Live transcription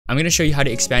I'm going to show you how to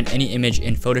expand any image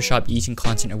in Photoshop using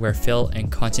content aware fill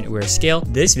and content aware scale.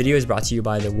 This video is brought to you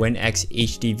by the WinX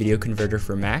HD video converter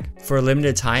for Mac. For a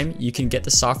limited time, you can get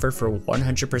the software for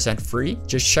 100% free.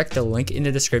 Just check the link in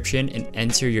the description and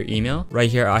enter your email. Right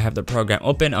here, I have the program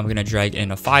open. I'm going to drag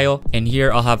in a file, and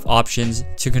here I'll have options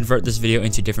to convert this video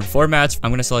into different formats.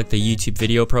 I'm going to select the YouTube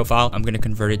video profile. I'm going to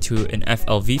convert it to an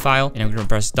FLV file, and I'm going to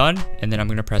press done, and then I'm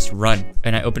going to press run.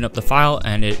 And I open up the file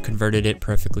and it converted it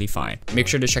perfectly fine. Make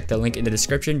sure to check the link in the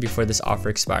description before this offer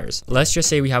expires. Let's just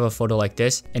say we have a photo like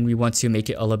this and we want to make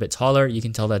it a little bit taller. You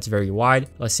can tell that's very wide.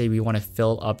 Let's say we want to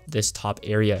fill up this top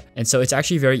area. And so it's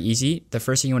actually very easy. The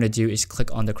first thing you want to do is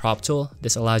click on the crop tool.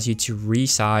 This allows you to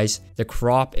resize the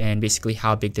crop and basically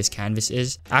how big this canvas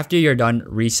is. After you're done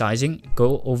resizing,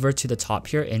 go over to the top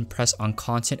here and press on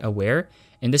content aware.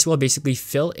 And this will basically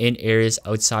fill in areas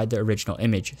outside the original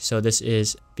image. So this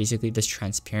is basically this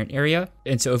transparent area.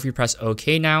 And so if we press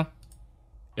OK now,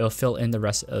 it'll fill in the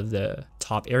rest of the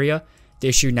top area. The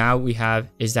issue now we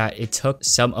have is that it took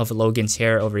some of Logan's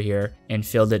hair over here and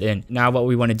filled it in. Now what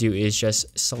we want to do is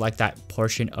just select that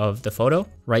portion of the photo,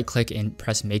 right click and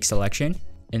press make selection,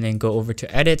 and then go over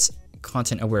to edits,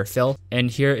 content aware fill. And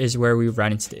here is where we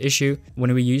ran into the issue.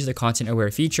 When we use the content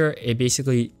aware feature, it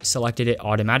basically selected it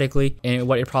automatically, and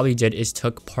what it probably did is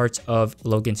took parts of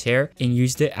Logan's hair and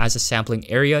used it as a sampling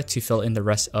area to fill in the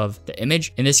rest of the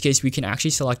image. In this case, we can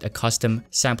actually select a custom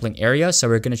sampling area, so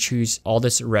we're going to choose all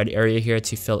this red area here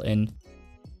to fill in.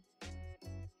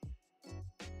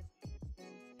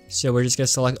 So we're just going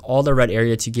to select all the red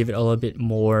area to give it a little bit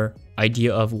more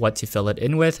idea of what to fill it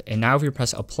in with. And now if we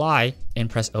press apply and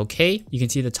press OK, you can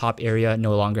see the top area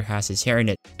no longer has his hair in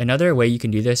it. Another way you can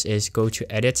do this is go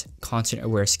to edit, content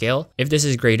aware scale. If this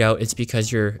is grayed out, it's because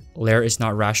your layer is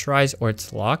not rasterized or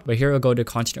it's locked. But here we'll go to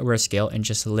content aware scale and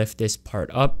just lift this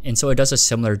part up. And so it does a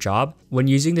similar job. When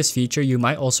using this feature, you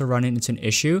might also run into an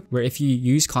issue where if you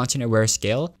use content aware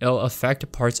scale, it'll affect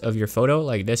parts of your photo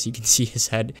like this. You can see his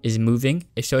head is moving.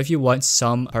 So if you want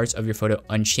some parts of your photo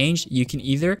unchanged, you can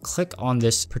either click on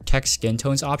this protect skin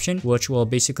tones option, which will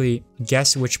basically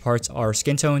guess which parts are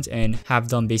skin tones and have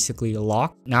them basically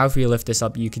locked. Now if we lift this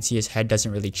up, you can see his head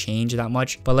doesn't really change that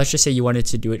much, but let's just say you wanted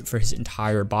to do it for his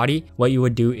entire body. What you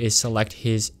would do is select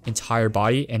his entire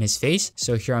body and his face.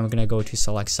 So here I'm going to go to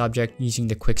select subject using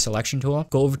the quick selection tool.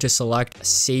 Go over to select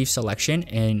save selection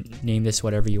and name this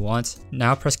whatever you want.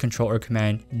 Now press Ctrl or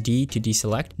Command D to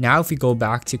deselect. Now if we go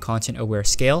back to content aware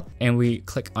scale and we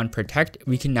click on protect,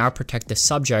 we can now protect the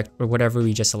subject or whatever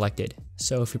we just selected.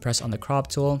 So if we press on the crop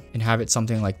tool and have it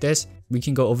something like this, we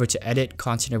can go over to edit,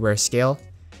 content aware scale,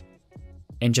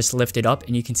 and just lift it up,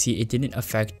 and you can see it didn't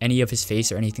affect any of his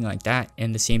face or anything like that.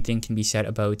 And the same thing can be said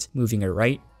about moving it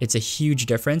right. It's a huge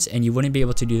difference, and you wouldn't be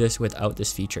able to do this without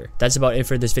this feature. That's about it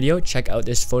for this video. Check out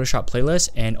this Photoshop playlist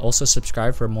and also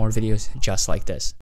subscribe for more videos just like this.